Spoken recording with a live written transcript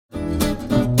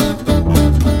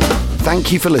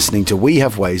Thank you for listening to We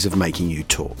Have Ways of Making You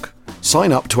Talk.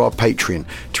 Sign up to our Patreon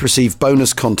to receive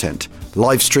bonus content,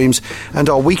 live streams, and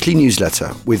our weekly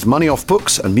newsletter with money off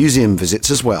books and museum visits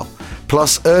as well,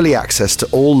 plus early access to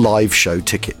all live show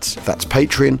tickets. That's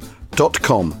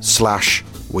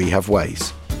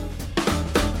patreon.com/wehaveways.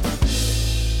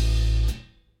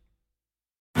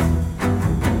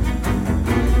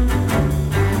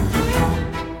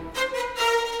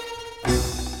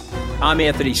 I'm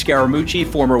Anthony Scaramucci,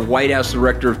 former White House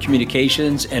Director of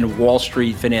Communications and Wall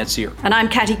Street financier. And I'm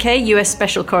Katty Kay, US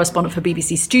Special Correspondent for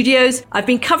BBC Studios. I've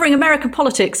been covering American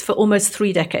politics for almost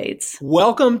 3 decades.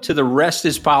 Welcome to The Rest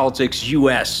is Politics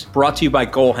US, brought to you by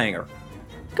Goalhanger.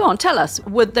 Go on, tell us,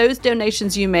 were those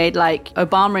donations you made, like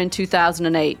Obama in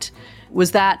 2008,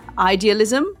 was that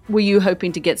idealism? Were you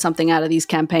hoping to get something out of these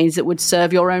campaigns that would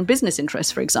serve your own business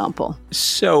interests, for example?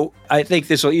 So I think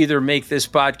this will either make this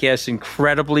podcast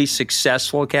incredibly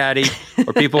successful, Katty,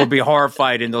 or people will be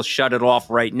horrified and they'll shut it off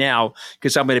right now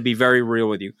because I'm going to be very real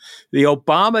with you. The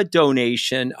Obama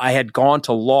donation, I had gone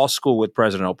to law school with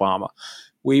President Obama.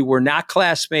 We were not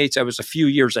classmates. I was a few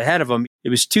years ahead of him. It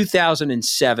was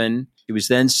 2007. He was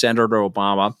then Senator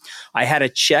Obama. I had a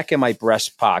check in my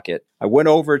breast pocket. I went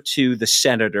over to the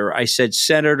senator. I said,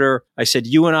 Senator,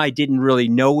 you and I didn't really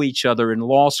know each other in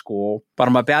law school, but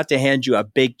I'm about to hand you a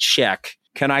big check.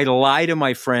 Can I lie to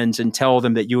my friends and tell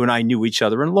them that you and I knew each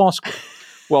other in law school?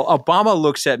 Well, Obama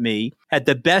looks at me, had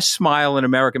the best smile in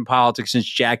American politics since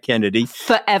Jack Kennedy.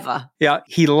 Forever. Yeah,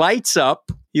 he lights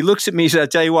up. He looks at me and says, I'll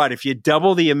tell you what, if you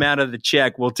double the amount of the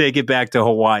check, we'll take it back to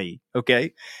Hawaii.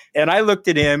 Okay. And I looked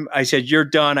at him. I said, you're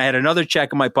done. I had another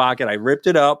check in my pocket. I ripped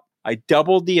it up. I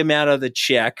doubled the amount of the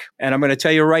check. And I'm going to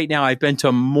tell you right now, I've been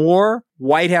to more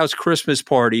White House Christmas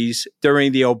parties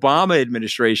during the Obama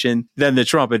administration than the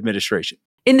Trump administration.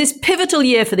 In this pivotal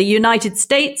year for the United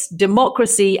States,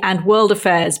 democracy, and world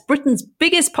affairs, Britain's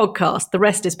biggest podcast, The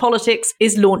Rest is Politics,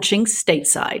 is launching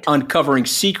stateside. Uncovering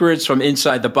secrets from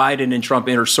inside the Biden and Trump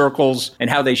inner circles and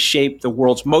how they shape the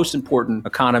world's most important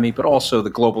economy, but also the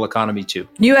global economy too.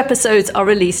 New episodes are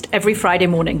released every Friday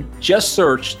morning. Just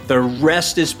search The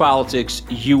Rest is Politics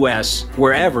US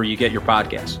wherever you get your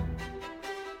podcasts.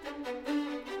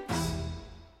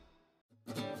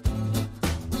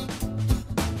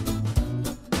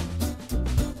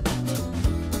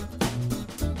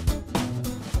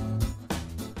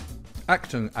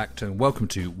 Acton, welcome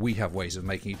to We Have Ways of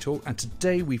Making You Talk, and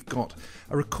today we've got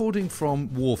a recording from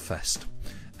Warfest,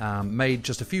 made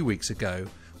just a few weeks ago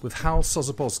with Hal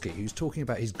Sosabowskis, who's talking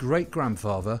about his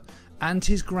great-grandfather and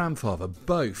his grandfather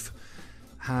both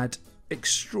had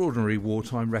extraordinary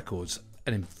wartime records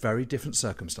and in very different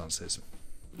circumstances.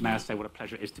 May I say what a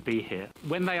pleasure it is to be here.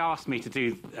 When they asked me to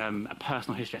do a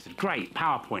personal history, I said, great,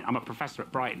 PowerPoint, I'm a professor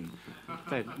at Brighton.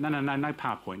 They said, no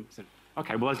PowerPoint. I said,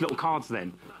 OK, well, those little cards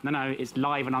then. No, it's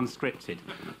live and unscripted.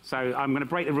 So I'm going to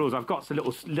break the rules. I've got a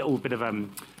little bit of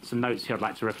some notes here I'd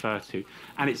like to refer to.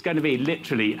 And it's going to be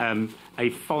literally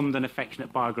a fond and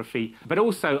affectionate biography, but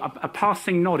also a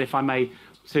passing nod, if I may,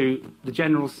 to the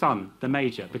General's son, the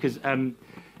Major, because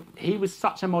he was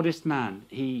such a modest man.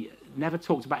 He never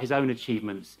talked about his own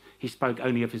achievements. He spoke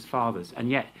only of his father's. And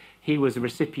yet he was a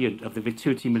recipient of the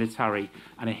Virtuti Militari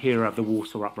and a hero of the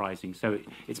Warsaw Uprising. So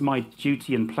it's my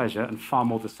duty and pleasure, and far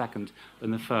more the second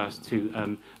than the first,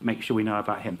 to make sure we know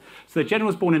about him. So the general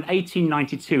was born in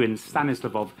 1892 in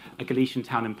Stanislavov, a Galician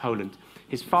town in Poland.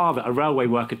 His father, a railway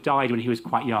worker, died when he was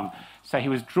quite young. So he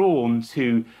was drawn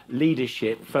to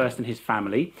leadership first in his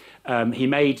family. He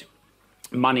made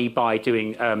money by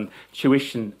doing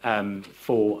tuition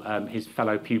for his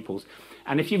fellow pupils.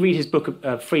 And if you read his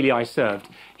book, Freely I Served,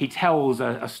 he tells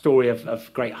a story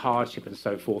of great hardship and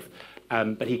so forth.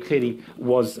 But he clearly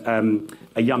was a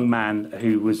young man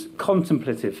who was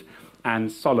contemplative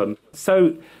and solemn.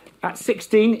 So at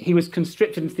 16, he was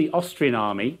conscripted into the Austrian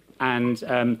army, and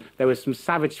there was some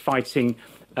savage fighting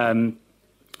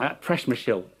at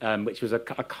Prešmišil, which was a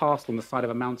castle on the side of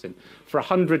a mountain. For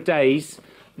 100 days,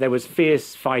 there was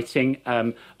fierce fighting,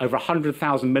 over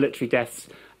 100,000 military deaths,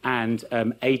 and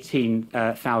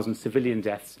 18,000 civilian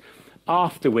deaths,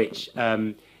 after which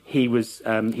he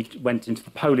went into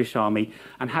the Polish army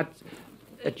and had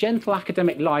a gentle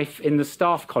academic life in the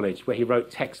staff college, where he wrote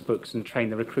textbooks and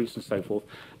trained the recruits and so forth,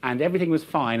 and everything was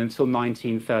fine until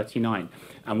 1939,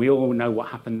 and we all know what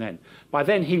happened then. By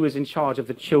then he was in charge of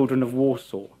the Children of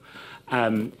Warsaw,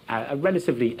 a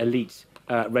relatively elite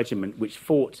regiment which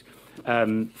fought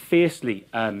fiercely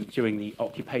during the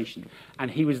occupation,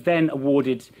 and he was then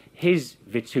awarded his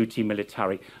Virtuti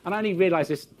Militari. And I only realised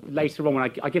this later on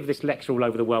when I give this lecture all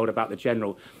over the world about the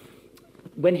general.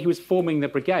 when he was forming the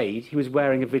brigade, he was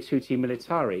wearing a Virtuti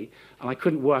Militari, and I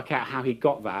couldn't work out how he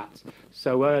got that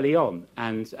so early on.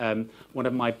 And one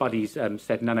of my buddies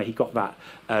said, no, he got that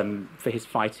for his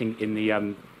fighting in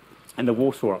the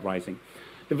Warsaw Uprising.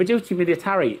 The Virtuti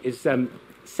Militari is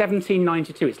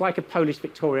 1792. It's like a Polish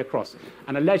Victoria Cross.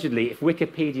 And allegedly, if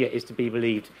Wikipedia is to be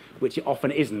believed, which it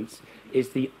often isn't, is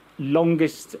the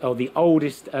longest or the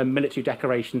oldest military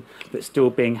decoration that's still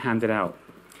being handed out.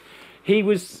 He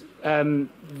was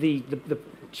the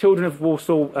children of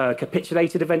Warsaw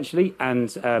capitulated eventually,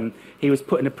 and he was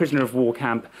put in a prisoner of war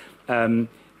camp, the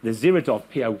Zirodov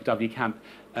POW camp.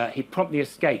 He promptly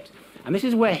escaped, and this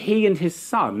is where he and his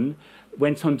son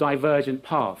went on divergent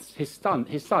paths. His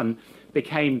son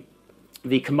became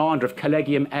the commander of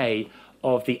Collegium A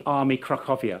of the Army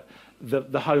Cracovia,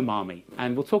 the home army.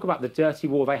 And we'll talk about the dirty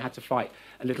war they had to fight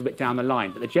a little bit down the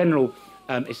line. But the general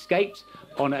escaped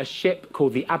on a ship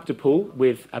called the Abdopol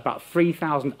with about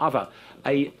 3,000 other,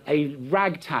 a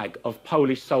ragtag of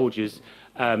Polish soldiers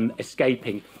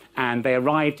escaping. And they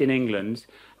arrived in England,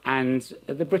 and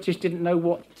the British didn't know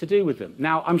what to do with them.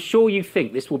 Now, I'm sure you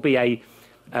think this will be a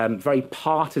very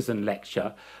partisan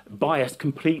lecture, biased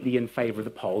completely in favour of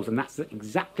the Poles, and that's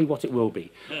exactly what it will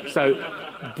be. So,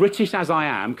 British as I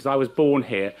am, because I was born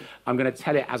here, I'm going to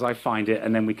tell it as I find it,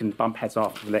 and then we can bump heads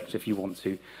after the lecture if you want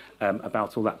to,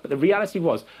 about all that. But the reality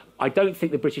was, I don't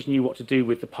think the British knew what to do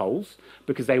with the Poles,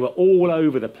 because they were all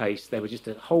over the place. They were just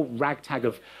a whole ragtag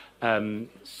of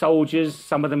soldiers.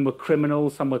 Some of them were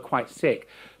criminals, some were quite sick.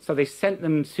 So they sent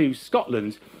them to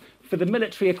Scotland for the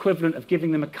military equivalent of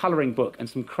giving them a colouring book and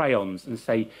some crayons and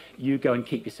say, you go and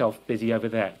keep yourself busy over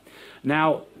there.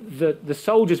 Now, the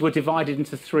soldiers were divided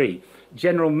into three.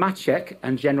 General Maciek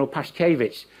and General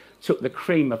Paszkiewicz took the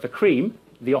cream of the cream,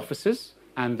 the officers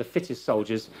and the fittest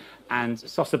soldiers, and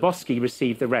Sosabowski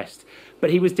received the rest. But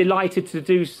he was delighted to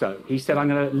do so. He said, I'm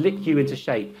going to lick you into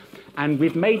shape. And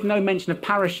we've made no mention of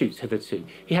parachutes hitherto.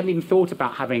 He hadn't even thought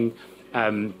about having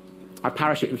a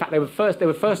parachute. In fact, they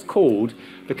were first called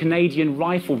the Canadian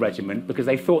Rifle Regiment because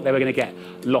they thought they were going to get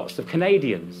lots of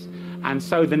Canadians. And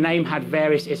so the name had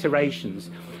various iterations.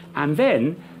 And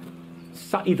then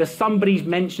either somebody's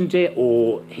mentioned it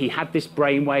or he had this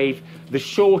brainwave, The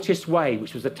Shortest Way,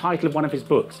 which was the title of one of his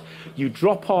books. You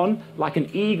drop on like an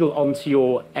eagle onto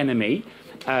your enemy,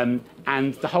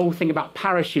 and the whole thing about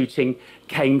parachuting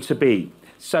came to be.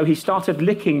 So he started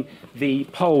licking the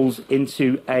Poles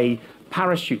into a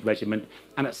parachute regiment,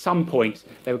 and at some point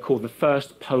they were called the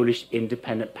First Polish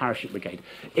Independent Parachute Brigade.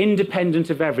 Independent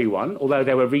of everyone, although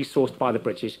they were resourced by the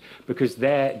British because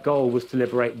their goal was to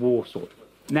liberate Warsaw.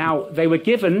 Now, they were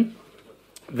given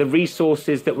the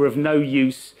resources that were of no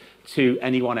use to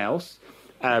anyone else,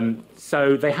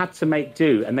 so they had to make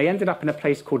do, and they ended up in a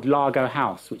place called Largo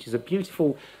House, which is a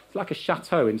beautiful, it's like a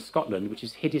chateau in Scotland, which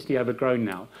is hideously overgrown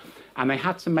now. And they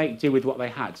had to make do with what they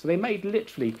had. So they made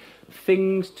literally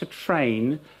things to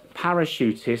train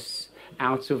parachutists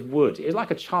out of wood. It was like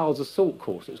a child's assault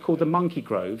course. It was called the Monkey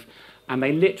Grove. And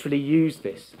they literally used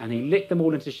this. And he licked them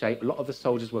all into shape. A lot of the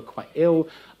soldiers were quite ill,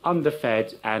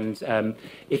 underfed. And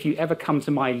if you ever come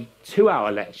to my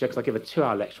 2-hour lecture, because I give a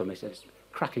 2-hour lecture on this, it's a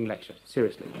cracking lecture,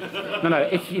 seriously. No,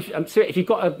 if you've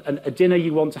got a dinner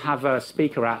you want to have a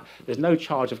speaker at, there's no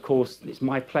charge, of course. It's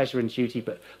my pleasure and duty,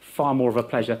 but far more of a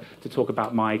pleasure to talk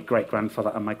about my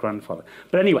great-grandfather and my grandfather.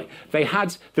 But anyway, they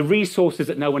had the resources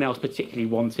that no one else particularly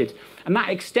wanted, and that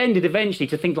extended eventually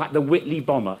to things like the Whitley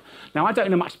bomber. Now, I don't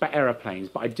know much about aeroplanes,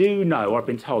 but I do know, or I've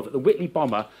been told, that the Whitley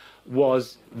bomber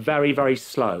was very, very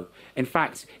slow. In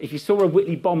fact, if you saw a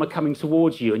Whitley bomber coming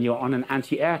towards you and you're on an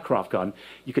anti-aircraft gun,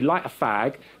 you could light a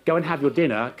fag, go and have your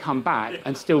dinner, come back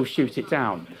and still shoot it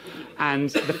down. And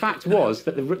the fact was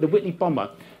that the Whitley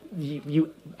bomber,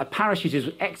 a parachutist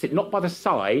would exit not by the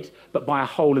side, but by a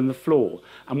hole in the floor.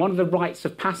 And one of the rites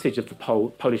of passage of the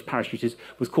Polish parachutists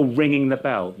was called ringing the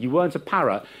bell. You weren't a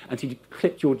para until you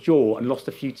clipped your jaw and lost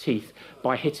a few teeth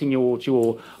by hitting your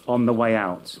jaw on the way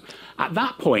out. At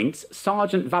that point,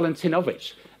 Sergeant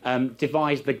Valentinovich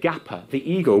devised the Gapper, the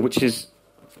eagle, which is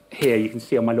here, you can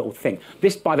see on my little thing.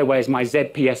 This, by the way, is my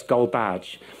ZPS gold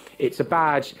badge. It's a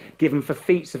badge given for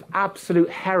feats of absolute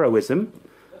heroism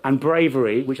and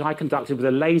bravery, which I conducted with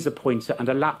a laser pointer and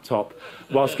a laptop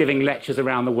whilst giving lectures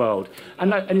around the world.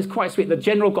 And it's quite sweet. The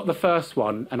general got the first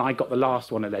one, and I got the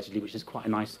last one, allegedly, which is quite a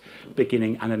nice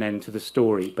beginning and an end to the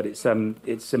story. But it's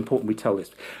important we tell this.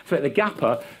 So at the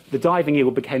Gapper, the diving eagle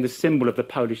became the symbol of the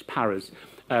Polish paras,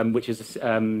 which is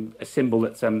a symbol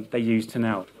that they use to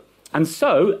now. And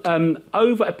so,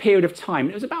 over a period of time,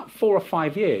 it was about 4 or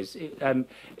 5 years,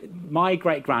 my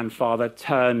great-grandfather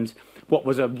turned what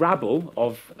was a rabble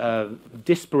of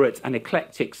disparate and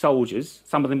eclectic soldiers,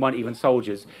 some of them weren't even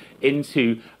soldiers,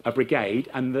 into a brigade,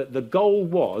 and the goal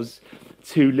was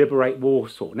to liberate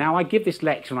Warsaw. Now, I give this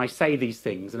lecture and I say these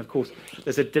things, and of course,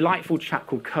 there's a delightful chap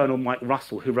called Colonel Mike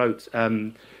Russell who wrote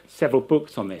several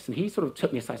books on this, and he sort of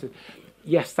took me aside and said,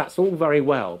 yes, that's all very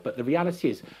well, but the reality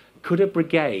is, could a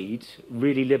brigade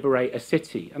really liberate a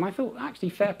city? And I thought, actually,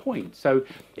 fair point. So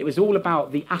it was all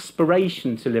about the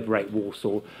aspiration to liberate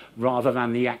Warsaw rather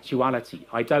than the actuality.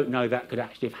 I don't know that could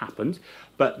actually have happened,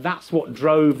 but that's what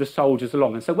drove the soldiers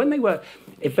along. And so when they were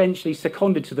eventually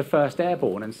seconded to the 1st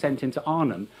Airborne and sent into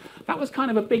Arnhem, that was kind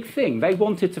of a big thing. They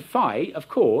wanted to fight, of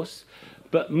course,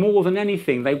 but more than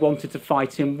anything, they wanted to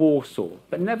fight in Warsaw.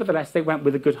 But nevertheless, they went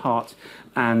with a good heart,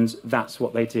 and that's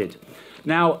what they did.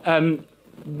 Now,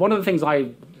 one of the things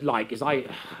I like is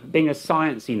being a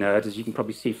sciencey nerd, as you can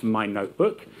probably see from my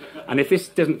notebook, and if this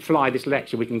doesn't fly, this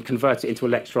lecture, we can convert it into a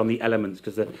lecture on the elements,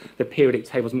 because the periodic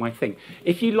table is my thing.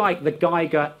 If you like the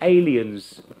Geiger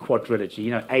Aliens quadrilogy,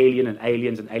 you know, Alien and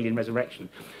Aliens and Alien Resurrection,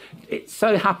 it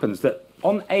so happens that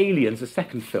on Aliens, the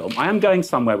second film, I am going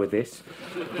somewhere with this,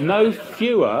 no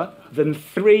fewer than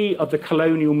 3 of the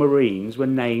colonial marines were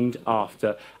named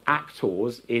after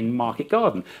actors in Market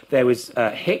Garden. There was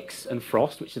Hicks and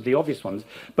Frost, which are the obvious ones,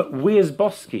 but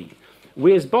Wierzbowski.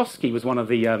 Wierzbowski was one of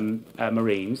the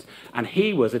Marines, and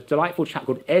he was a delightful chap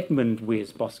called Edmund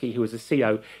Wierzbowski, who was a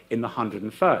CO in the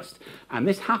 101st. And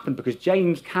this happened because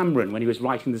James Cameron, when he was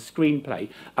writing the screenplay,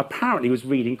 apparently was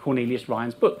reading Cornelius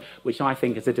Ryan's book, which I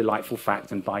think is a delightful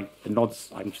fact, and by the nods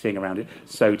I'm seeing around it,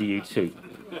 so do you too.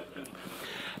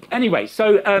 Anyway,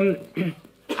 so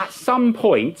at some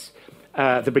point,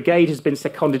 the brigade has been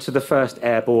seconded to the 1st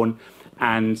Airborne,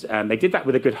 and they did that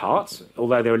with a good heart,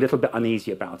 although they were a little bit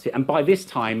uneasy about it. And by this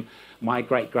time, my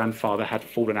great-grandfather had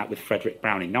fallen out with Frederick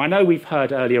Browning. Now, I know we've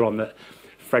heard earlier on that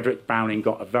Frederick Browning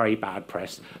got a very bad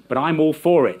press, but I'm all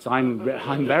for it. I'm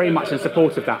very much in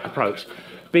support of that approach,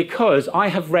 because I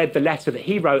have read the letter that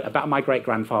he wrote about my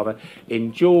great-grandfather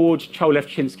in George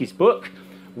Cholewczynski's book,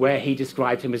 where he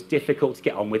described him as difficult to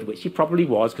get on with, which he probably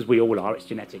was, because we all are, it's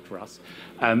genetic for us,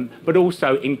 but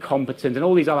also incompetent and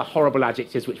all these other horrible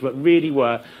adjectives, which really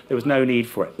were, there was no need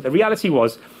for it. But the reality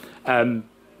was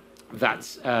that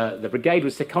the brigade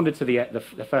was seconded to the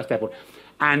 1st Airborne,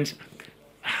 and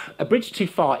A Bridge Too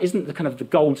Far isn't the kind of the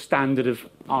gold standard of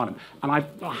Arnhem, and I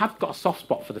have got a soft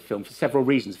spot for the film for several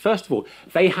reasons. First of all,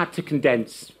 they had to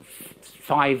condense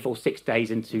 5 or 6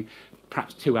 days into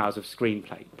perhaps 2 hours of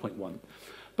screenplay, point one.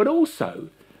 But also,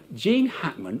 Gene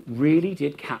Hackman really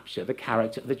did capture the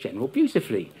character of the general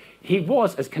beautifully. He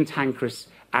was as cantankerous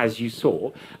as you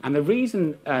saw, and the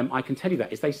reason I can tell you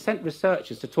that is they sent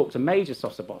researchers to talk to Major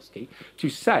Sosabowski to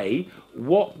say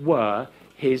what were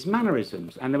his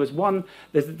mannerisms. And there was one,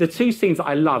 the 2 scenes that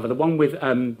I love are the one with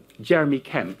Jeremy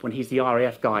Kemp, when he's the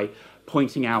RAF guy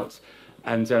pointing out,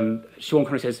 and Sean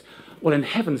Connery says, well, in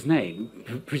heaven's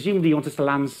name, presumably you want us to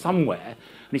land somewhere.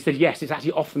 And he said, yes, it's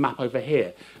actually off the map over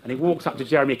here. And he walks up to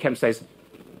Jeremy Kemp and says,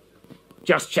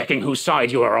 just checking whose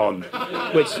side you are on.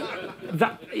 Which,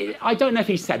 I don't know if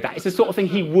he said that. It's the sort of thing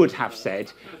he would have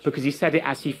said, because he said it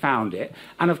as he found it.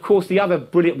 And of course, the other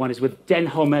brilliant one is with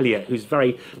Denholm Elliott, who's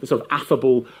the sort of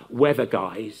affable weather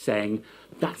guy, saying,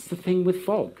 that's the thing with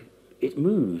fog. It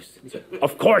moves. He said,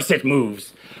 of course it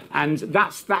moves. And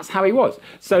that's how he was.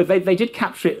 So they did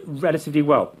capture it relatively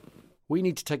well. We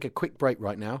need to take a quick break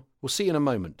right now. We'll see you in a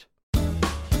moment.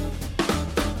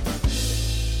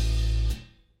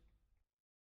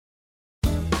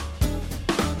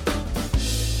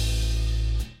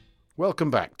 Welcome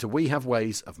back to We Have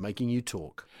Ways of Making You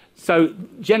Talk. So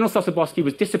General Sosabowski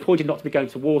was disappointed not to be going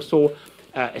to Warsaw,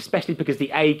 especially because the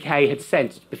AK had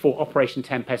sent, before Operation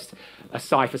Tempest, a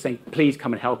cipher saying, please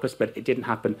come and help us, but it didn't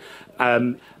happen.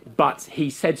 But he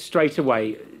said straight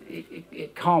away,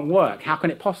 it can't work. How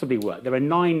can it possibly work? There are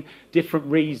 9 different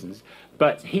reasons.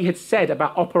 But he had said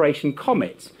about Operation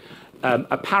Comet,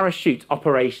 a parachute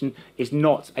operation is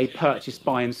not a purchase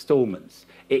by instalments.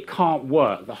 It can't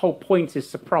work. The whole point is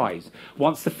surprise.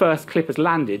 Once the first clip has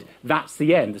landed, that's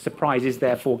the end. The surprise is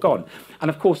therefore gone. And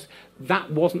of course,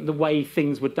 that wasn't the way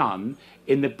things were done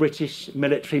in the British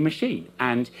military machine.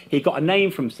 And he got a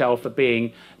name for himself for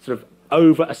being sort of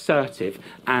over-assertive,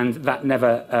 and that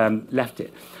never left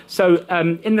it. So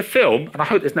in the film, and I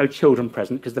hope there's no children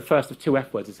present, because the first of 2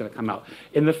 F words is going to come out.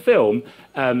 In the film,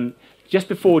 just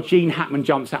before Gene Hackman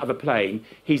jumps out of a plane,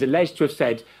 he's alleged to have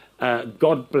said,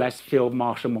 God bless Field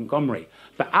Marshal Montgomery.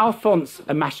 But Alphonse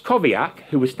Mashkowiak,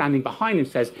 who was standing behind him,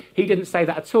 says he didn't say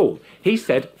that at all. He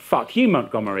said, fuck you,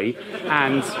 Montgomery,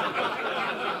 and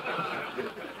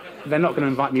they're not going to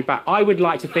invite me back. I would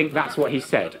like to think that's what he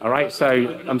said, all right? So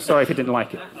I'm sorry if he didn't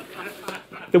like it.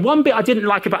 The one bit I didn't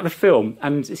like about the film,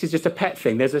 and this is just a pet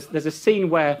thing, there's a scene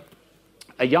where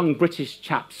a young British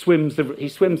chap swims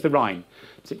the Rhine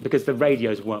because the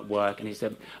radios won't work, and he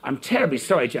said, "I'm terribly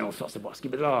sorry, General Sosabowski,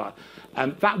 but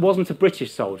that wasn't a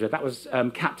British soldier. That was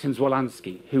Captain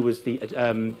Zwolansky, who was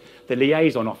the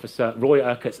liaison officer, Roy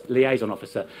Urquhart's liaison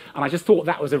officer." And I just thought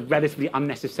that was a relatively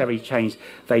unnecessary change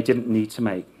they didn't need to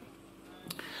make.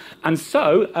 And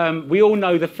so we all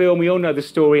know the film, we all know the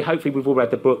story. Hopefully we've all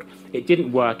read the book. It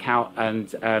didn't work out,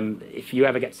 and if you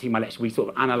ever get to see my lecture, we sort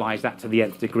of analyse that to the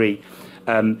nth degree.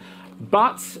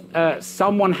 But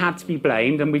someone had to be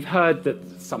blamed, and we've heard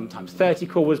that sometimes 30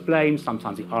 Corps was blamed,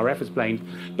 sometimes the RAF was blamed,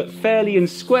 but unfairly and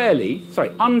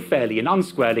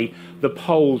unsquarely, the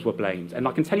Poles were blamed. And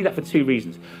I can tell you that for two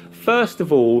reasons. First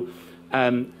of all,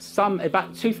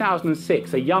 about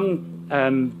 2006, a young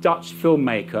Dutch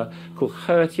filmmaker called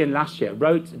Gertjan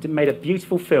Lasje made a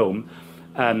beautiful film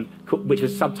which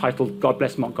was subtitled God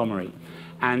Bless Montgomery.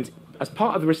 And as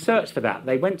part of the research for that,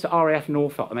 they went to RAF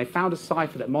Norfolk and they found a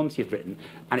cipher that Monty had written,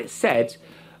 and it said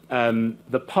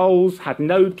the Poles had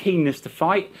no keenness to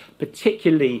fight,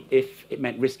 particularly if it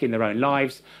meant risking their own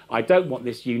lives. I don't want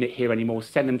this unit here anymore.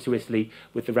 Send them to Italy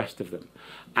with the rest of them.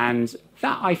 And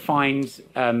that I find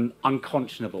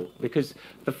unconscionable, because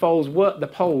the Poles were,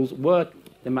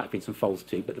 there might have been some Poles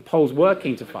too, but the Poles were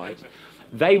keen to fight.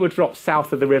 They were dropped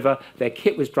south of the river. Their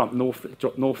kit was dropped north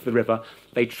of the river.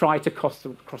 They tried to cross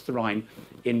the Rhine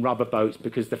in rubber boats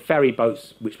because the ferry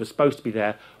boats, which were supposed to be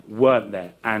there, weren't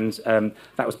there. And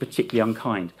that was particularly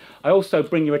unkind. I also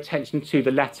bring your attention to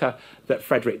the letter that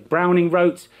Frederick Browning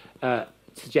wrote,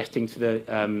 suggesting to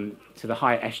the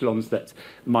higher echelons that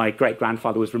my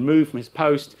great-grandfather was removed from his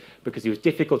post because he was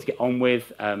difficult to get on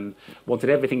with, wanted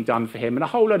everything done for him, and a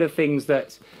whole load of things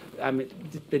that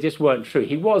they just weren't true.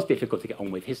 He was difficult to get on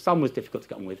with. His son was difficult to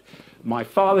get on with. My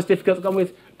father's difficult to get on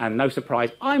with, and no surprise,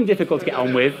 I'm difficult to get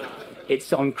on with.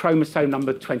 It's on chromosome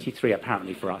number 23,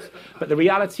 apparently, for us. But the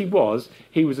reality was,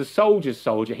 he was a soldier's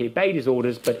soldier. He obeyed his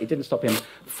orders, but it didn't stop him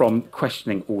from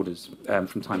questioning orders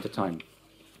from time to time.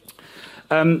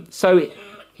 So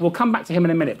we'll come back to him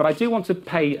in a minute, but I do want to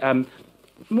pay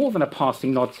more than a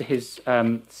passing nod to his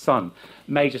son,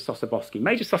 Major Sosabowski.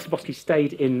 Major Sosabowski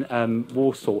stayed in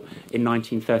Warsaw in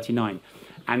 1939,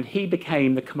 and he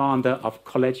became the commander of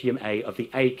Collegium A of the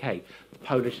AK, the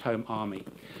Polish Home Army.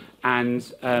 And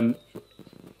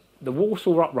the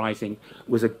Warsaw Uprising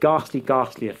was a ghastly,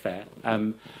 ghastly affair.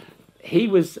 He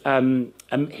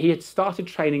had started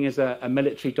training as a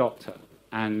military doctor,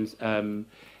 and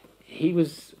he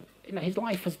was, his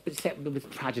life was beset with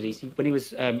tragedies. When he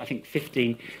was, I think,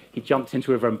 15, he jumped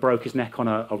into a river and broke his neck on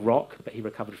a rock, but he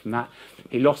recovered from that.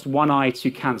 He lost one eye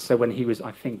to cancer when he was,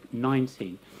 I think,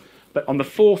 19. But on the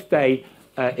fourth day,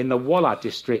 in the Wola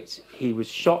district, he was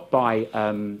shot by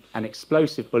an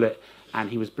explosive bullet, and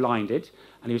he was blinded.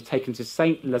 And he was taken to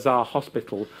St. Lazare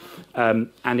Hospital,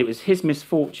 and it was his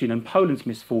misfortune and Poland's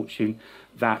misfortune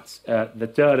that the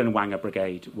Derlenwanger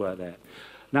Brigade were there.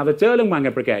 Now, the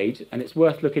Derlenwanger Brigade, and it's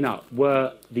worth looking up,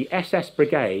 were the SS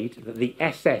brigade that the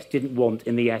SS didn't want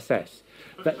in the SS.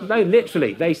 No,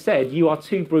 literally, they said, you are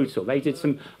too brutal. They did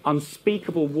some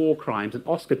unspeakable war crimes, and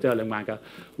Oscar Derlenwanger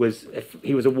was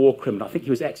a war criminal. I think he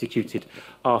was executed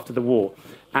after the war.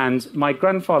 And my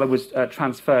grandfather was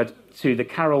transferred to the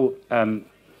Carol and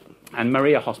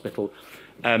Maria Hospital,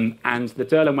 and the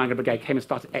Derlenwanger Brigade came and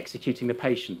started executing the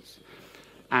patients.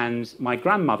 And my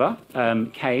grandmother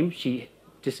came, she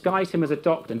disguised him as a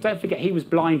doctor, and don't forget, he was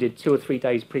blinded 2 or 3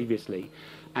 days previously,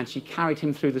 and she carried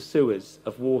him through the sewers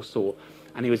of Warsaw,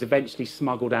 and he was eventually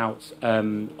smuggled out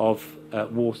of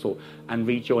Warsaw and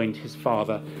rejoined his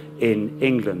father in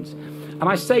England. And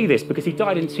I say this because he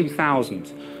died in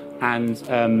 2000, and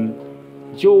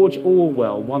George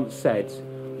Orwell once said,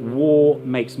 "War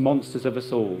makes monsters of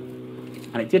us all,"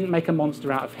 and it didn't make a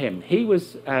monster out of him. He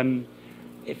was,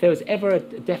 if there was ever a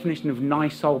definition of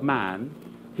nice old man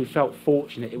who felt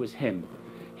fortunate, it was him.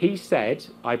 He said,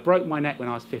 "I broke my neck when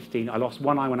I was 15, I lost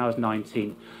one eye when I was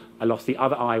 19, I lost the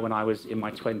other eye when I was in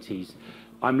my 20s.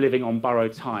 I'm living on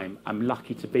borrowed time. I'm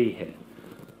lucky to be here."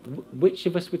 Which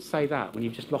of us would say that when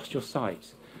you've just lost your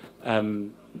sight?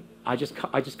 I just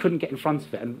couldn't get in front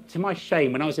of it. And to my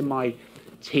shame, when I was in my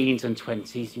teens and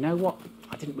 20s, you know what?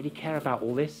 I didn't really care about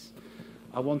all this.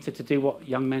 I wanted to do what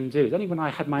young men do. It's only when I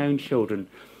had my own children,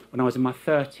 when I was in my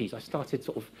 30s, I started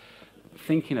sort of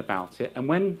thinking about it. And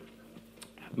when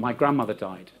my grandmother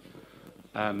died,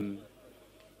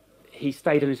 he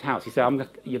stayed in his house. He said, "I'm going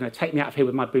to take me out of here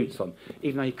with my boots on,"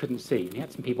 even though he couldn't see. And he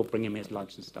had some people bringing me his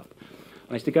lunch and stuff.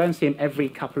 I used to go and see him every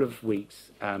couple of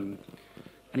weeks, and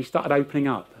he started opening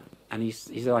up. And he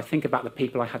said, I think about the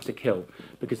people I had to kill,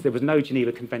 because there was no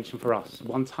Geneva Convention for us.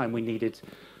 One time we needed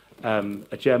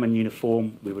a German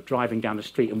uniform. We were driving down the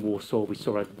street in Warsaw. We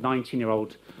saw a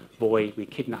 19-year-old boy. We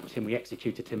kidnapped him. We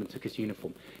executed him and took his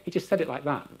uniform. He just said it like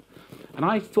that. And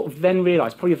I sort of then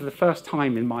realised, probably for the first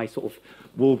time in my sort of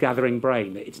wool-gathering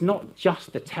brain, that it's not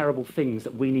just the terrible things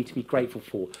that we need to be grateful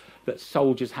for that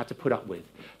soldiers had to put up with,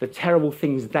 the terrible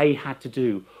things they had to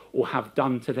do or have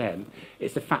done to them.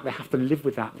 It's the fact they have to live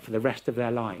with that for the rest of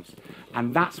their lives.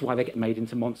 And that's why they get made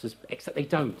into monsters, except they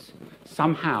don't.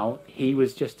 Somehow, he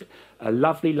was just a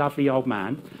lovely, lovely old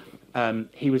man.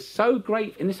 He was so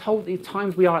great in this whole the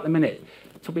times we are at the minute.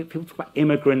 People talk about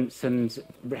immigrants and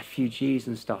refugees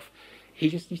and stuff. He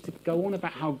just used to go on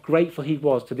about how grateful he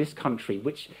was to this country,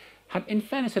 which, had, in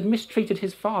fairness, had mistreated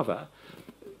his father.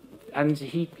 And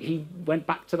he went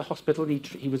back to the hospital.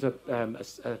 He was a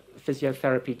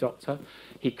physiotherapy doctor.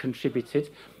 He contributed.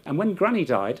 And when Granny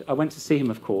died, I went to see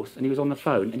him, of course, and he was on the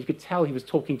phone, and you could tell he was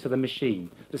talking to the machine,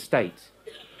 the state.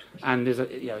 And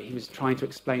he was trying to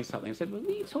explain something. I said, well, who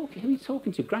are you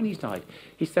talking to? Granny's died.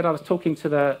 He said, I was talking to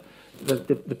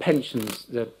the pensions,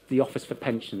 the office for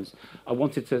pensions. I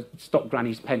wanted to stop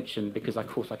Granny's pension because, of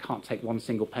course, I can't take one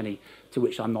single penny to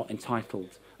which I'm not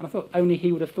entitled. And I thought only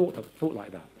he would have thought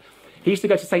like that. He used to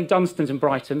go to St Dunstan's in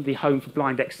Brighton, the home for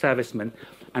blind ex-servicemen,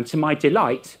 and to my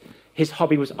delight, his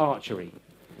hobby was archery.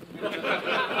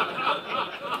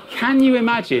 Can you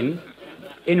imagine,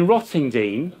 in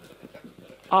Rottingdean,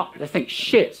 they think,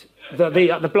 shit,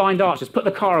 the blind archers, put the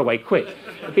car away, quick.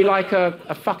 It'd be like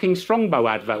a fucking Strongbow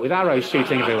advert with arrows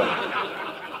shooting everywhere.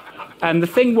 And the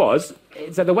thing was,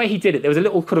 so the way he did it, there was a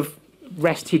little kind of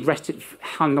he'd rest it,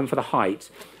 hung on for the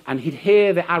height, and he'd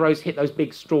hear the arrows hit those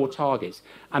big straw targets,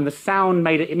 and the sound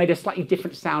made a slightly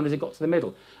different sound as it got to the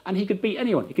middle. And he could beat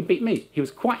anyone. He could beat me. He was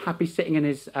quite happy sitting in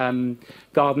his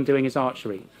garden doing his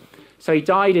archery. So he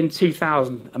died in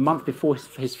 2000, a month before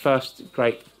his first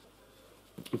great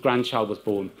grandchild was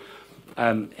born.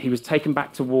 He was taken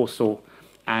back to Warsaw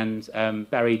and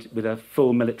buried with a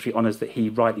full military honours that he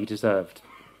rightly deserved.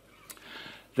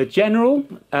 The general,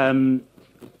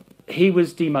 he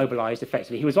was demobilised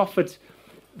effectively. He was offered,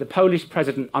 the Polish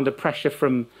president, under pressure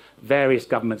from various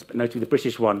governments, but notably the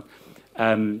British one,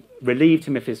 relieved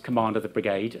him of his command of the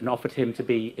brigade and offered him to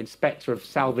be inspector of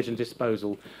salvage and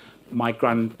disposal. My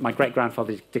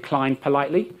great-grandfather declined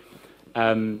politely.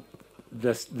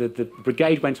 The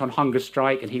brigade went on hunger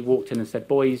strike, and he walked in and said,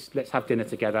 boys, let's have dinner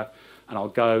together, and I'll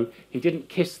go. He didn't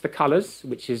kiss the colours,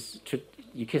 which is,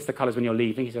 you kiss the colours when you're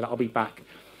leaving. He said, I'll be back.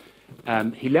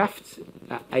 He left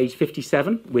at age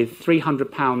 57 with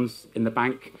 £300 in the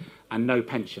bank and no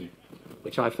pension,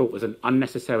 which I thought was an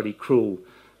unnecessarily cruel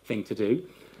thing to do.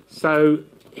 So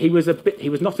he was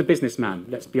not a businessman,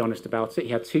 let's be honest about it.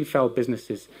 He had 2 failed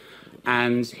businesses,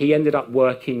 and he ended up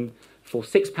working for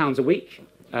 £6 a week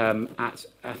at,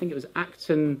 I think it was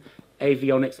Acton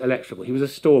Avionics Electrical. He was a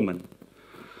storeman.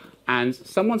 And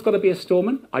someone's got to be a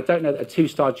storeman. I don't know that a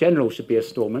 2-star general should be a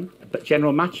storeman, but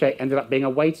General Maciek ended up being a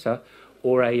waiter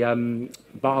or a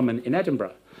barman in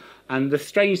Edinburgh. And the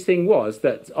strange thing was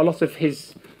that a lot of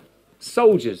his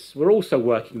soldiers were also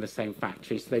working in the same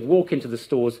factory. So they'd walk into the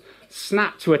stores,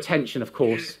 snap to attention, of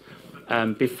course,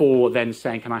 before then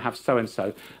saying, can I have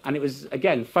so-and-so? And it was,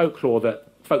 again, folklore that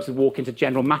folks would walk into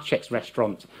General Maciek's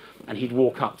restaurant and he'd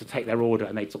walk up to take their order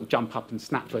and they'd sort of jump up and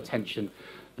snap to attention.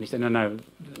 And he said, no,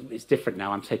 it's different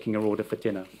now. I'm taking your order for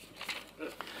dinner.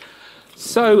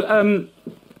 So,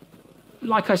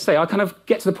 like I say, I kind of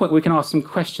get to the point where we can ask some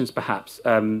questions, perhaps.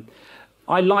 I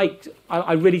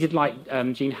really did like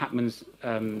Gene Hackman's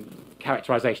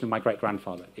characterisation of my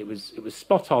great-grandfather. It was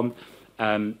spot on.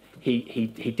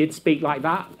 He did speak like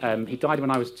that. He died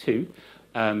when I was 2.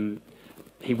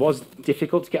 He was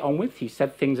difficult to get on with. He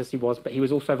said things as he was, but he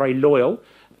was also very loyal.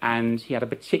 And he had a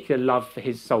particular love for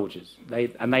his soldiers,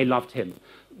 and they loved him.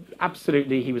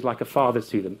 Absolutely, he was like a father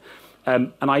to them.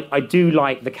 And I do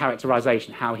like the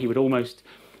characterisation, how he would almost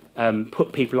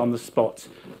put people on the spot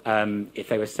if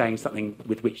they were saying something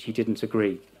with which he didn't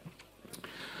agree.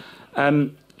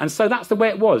 And so that's the way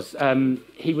it was.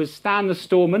 He was Stan the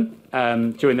Storeman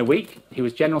during the week. He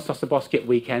was General Sosabowski at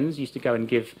weekends. He used to go and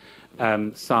give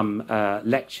some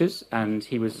lectures, and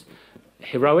he was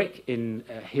hero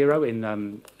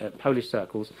in Polish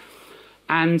circles.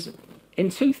 And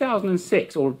in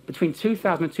 2006, or between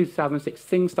 2000 and 2006,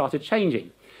 things started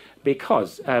changing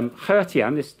because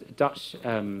Gertjan, this Dutch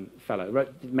fellow,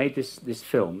 made this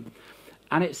film,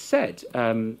 and it said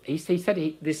he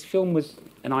said this film was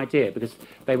an idea because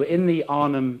they were in the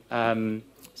Arnhem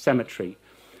cemetery,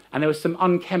 And there were some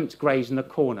unkempt greys in the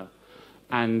corner.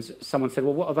 And someone said,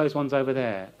 well, what are those ones over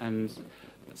there? And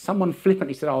someone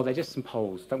flippantly said, oh, they're just some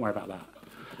Poles. Don't worry about that.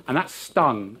 And that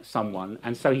stung someone.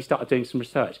 And so he started doing some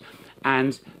research.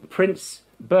 And Prince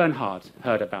Bernhard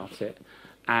heard about it.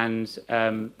 And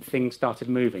things started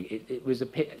moving. It was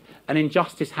an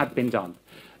injustice had been done.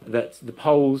 That the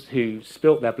Poles who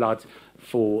spilt their blood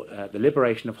for the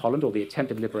liberation of Holland, or the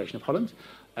attempted liberation of Holland,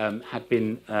 had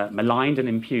been maligned and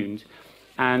impugned.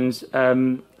 And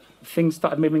things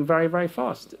started moving very, very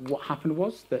fast. What happened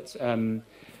was that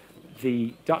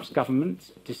the Dutch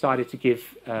government decided to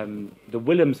give the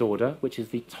Willems Order, which is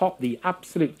the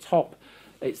absolute top,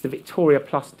 it's the Victoria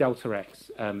plus Delta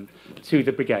X, to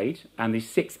the brigade. And the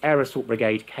 6th Air Assault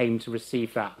Brigade came to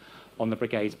receive that on the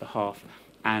brigade's behalf.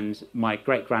 And my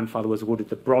great-grandfather was awarded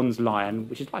the Bronze Lion,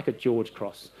 which is like a George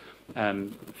Cross,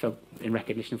 in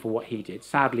recognition for what he did.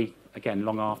 Sadly, again,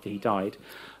 long after he died.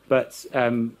 But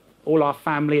all our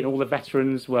family and all the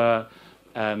veterans were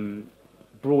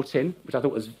brought in, which I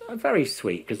thought was very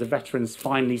sweet, because the veterans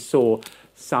finally saw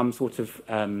some sort of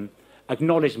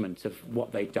acknowledgement of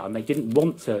what they'd done. They didn't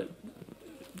want to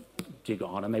dig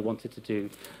on, and they wanted to do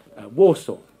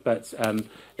Warsaw. But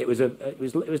it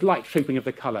was like trooping of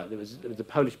the colour. There was a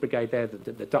Polish brigade there,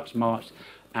 the Dutch marched,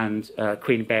 and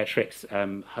Queen Beatrix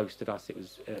hosted us. It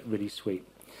was really sweet.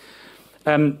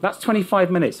 That's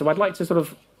 25 minutes, so I'd like to sort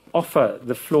of offer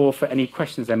the floor for any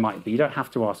questions there might be. You don't have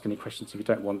to ask any questions if you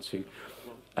don't want to.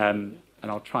 And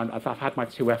I'll try and... I've had my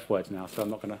 2 F words now, so I'm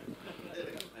not going to...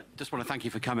 Just want to thank you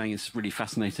for coming. It's really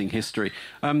fascinating history.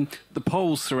 The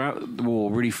Poles throughout the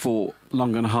war really fought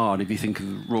long and hard. If you think of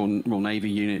the Royal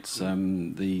Navy units,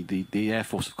 the Air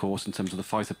Force, of course, in terms of the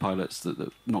fighter pilots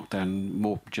that knocked down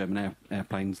more German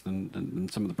airplanes than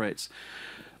some of the Brits,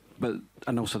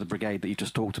 and also the brigade that you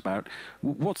just talked about.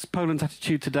 What's Poland's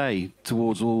attitude today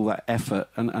towards all that effort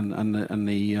and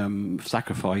the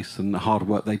sacrifice and the hard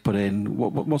work they put in?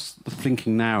 What's the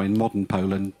thinking now in modern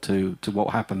Poland to what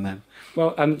happened then?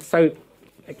 Well, so,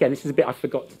 again, this is a bit I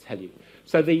forgot to tell you.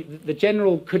 So the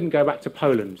general couldn't go back to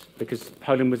Poland because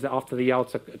Poland was after the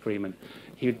Yalta Agreement.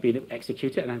 He had been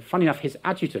executed, and funny enough, his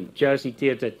adjutant, Jerzy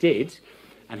Dierda, did,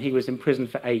 and he was imprisoned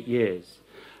for 8 years.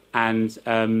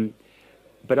 And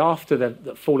but after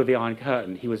the fall of the Iron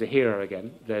Curtain, he was a hero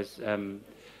again. There's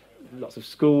lots of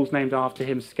schools named after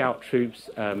him, scout troops,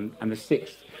 and the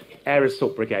 6th Air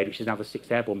Assault Brigade, which is now the 6th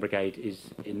Airborne Brigade, is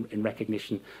in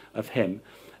recognition of him.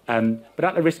 But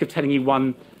at the risk of telling you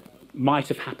one might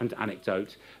have happened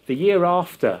anecdote, the year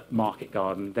after Market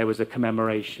Garden, there was a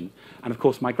commemoration. And of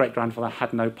course, my great-grandfather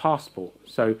had no passport.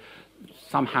 So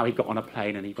somehow he got on a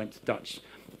plane and he went to Dutch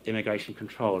immigration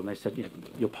control. And they said,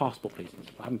 your passport, please. He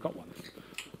said, I haven't got one.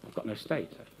 I've got no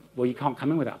state. Well, you can't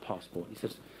come in without a passport. He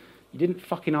says, you didn't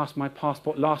fucking ask my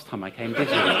passport last time I came, did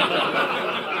you?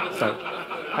 So,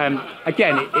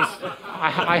 again,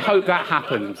 I hope that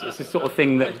happened. It's the sort of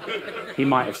thing that he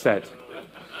might have said.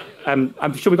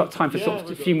 I'm sure we've got time for sort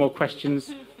of a few more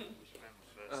questions.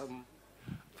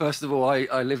 First of all,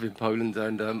 I live in Poland,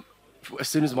 and as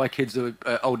soon as my kids are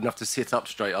old enough to sit up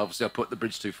straight, obviously I put the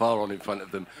bridge too far on in front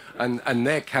of them. And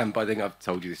their camp, I think I've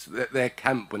told you this, their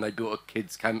camp when they built a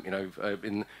kids' camp,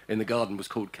 in the garden was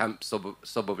called Camp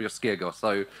Sosabowskis.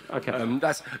 So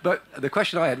okay. But the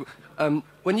question I had,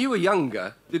 when you were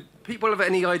younger, did people have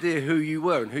any idea who you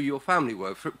were and who your family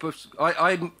were?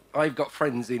 I've got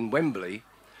friends in Wembley,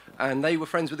 and they were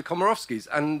friends with the Komorowskis,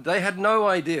 and they had no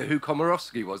idea who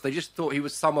Komorowski was. They just thought he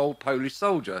was some old Polish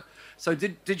soldier. So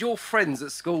did your friends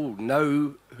at school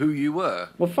know who you were?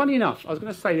 Well, funny enough, I was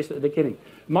going to say this at the beginning.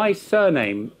 My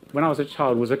surname, when I was a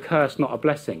child, was a curse, not a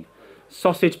blessing.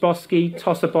 Sosabowski,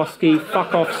 Tosabowski,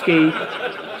 Fuckowski,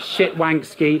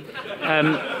 Shitwankski.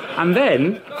 And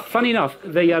then, funny enough,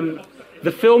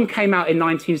 the film came out in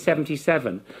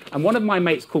 1977, and one of my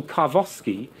mates called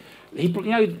Karwowski,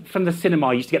 from the cinema,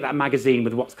 I used to get that magazine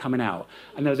with what's coming out,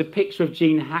 and there was a picture of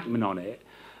Gene Hackman on it.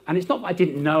 And it's not that I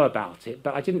didn't know about it,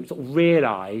 but I didn't sort of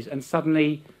realise, and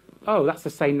suddenly, oh, that's the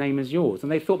same name as yours.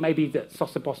 And they thought maybe that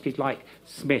Sosabowski's like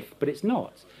Smith, but it's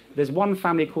not. There's one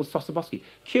family called Sosabowski.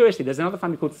 Curiously, there's another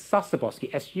family called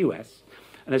Sosabowski, S-U-S,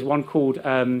 and there's one called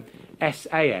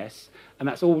S-A-S, and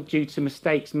that's all due to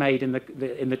mistakes made in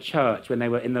the church when they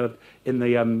were in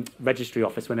the registry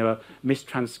office when they were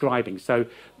mistranscribing. So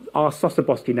our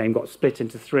Sosabowski name got split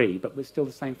into 3, but we're still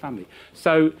the same family.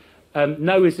 So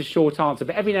no is the short answer,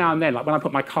 but every now and then, like when I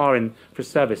put my car in for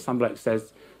service, some bloke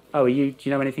says, "Oh, do you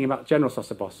know anything about General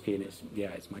Sosabowski?" And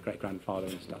it's my great-grandfather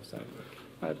and stuff. So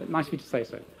nice of you to say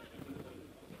so.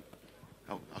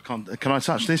 Oh, I can't. Can I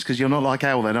touch this? Because you're not like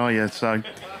Al, then, are you? So,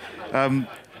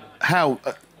 Hal,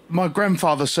 my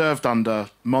grandfather served under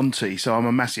Monty, so I'm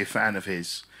a massive fan of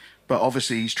his. But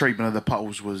obviously his treatment of the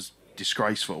Poles was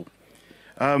disgraceful.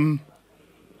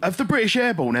 Have the British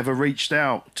Airborne ever reached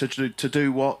out to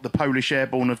do what the Polish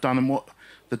Airborne have done and what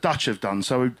the Dutch have done?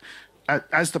 So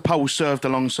as the Poles served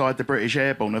alongside the British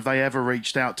Airborne, have they ever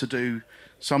reached out to do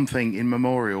something in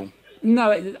memorial?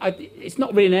 No, it's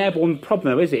not really an airborne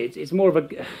problem, though, is it? It's more of a...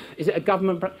 Is it a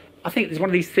government... I think it's one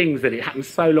of these things that it happened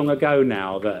so long ago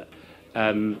now that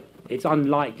it's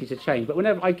unlikely to change. But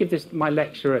whenever I give my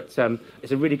lecture at...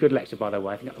 it's a really good lecture, by the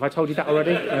way. Have I told you that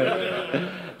already?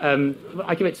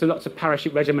 I give it to lots of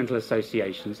parachute regimental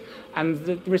associations. And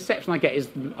the reception I get is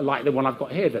like the one I've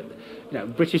got here,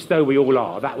 that, British though we all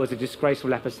are, that was a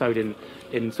disgraceful episode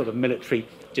in sort of military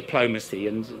diplomacy.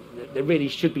 And there really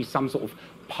should be some sort of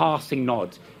passing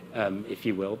nod, if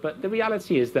you will. But the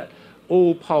reality is that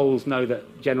all Poles know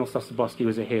that General Sosabowski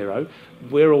was a hero.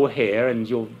 We're all here, and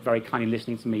you're very kindly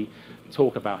listening to me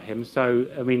talk about him. So,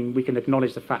 I mean, we can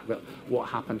acknowledge the fact that what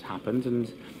happened,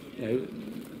 and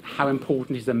how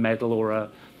important is a medal or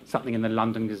something in the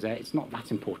London Gazette? It's not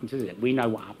that important, is it? We know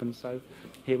what happened, so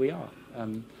here we are.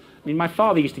 My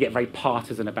father used to get very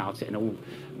partisan about it and all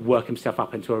work himself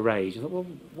up into a rage. I thought, well,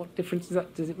 what difference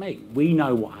does it make? We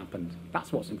know what happened.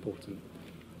 That's what's important.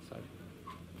 So.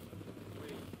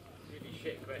 Really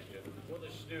shit question. What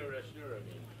does snurra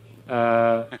mean?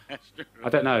 I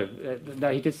don't know.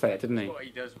 No, he did say it, didn't he? That's what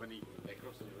he does when they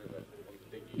cross the river.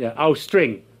 Yeah. Oh,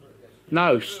 string.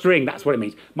 No, string. That's what it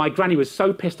means. My granny was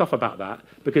so pissed off about that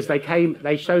because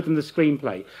they showed them the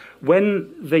screenplay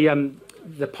when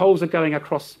the Poles are going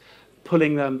across,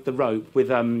 pulling the rope with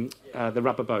the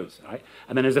rubber boats, right?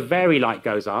 And then as a very light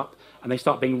goes up, and they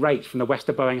start being raked from the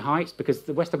Westerboing Heights, because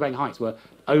the Westerboing Heights were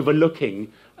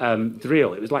overlooking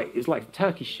Drill. It was like a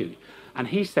turkey shoot. And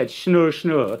he said schnur,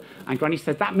 schnur, and Granny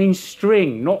said that means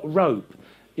string, not rope.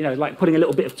 Like putting a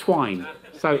little bit of twine.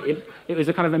 So it was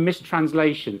a kind of a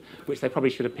mistranslation, which they probably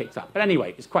should have picked up. But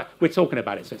anyway, we're talking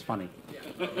about it, so it's funny.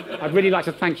 I'd really like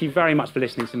to thank you very much for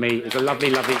listening to me. It was a lovely,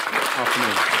 lovely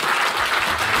afternoon.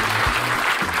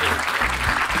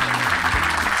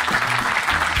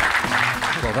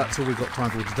 Well, that's all we've got time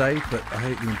for today, but I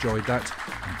hope you enjoyed that.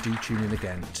 And do tune in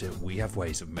again to We Have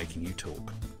Ways of Making You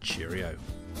Talk. Cheerio.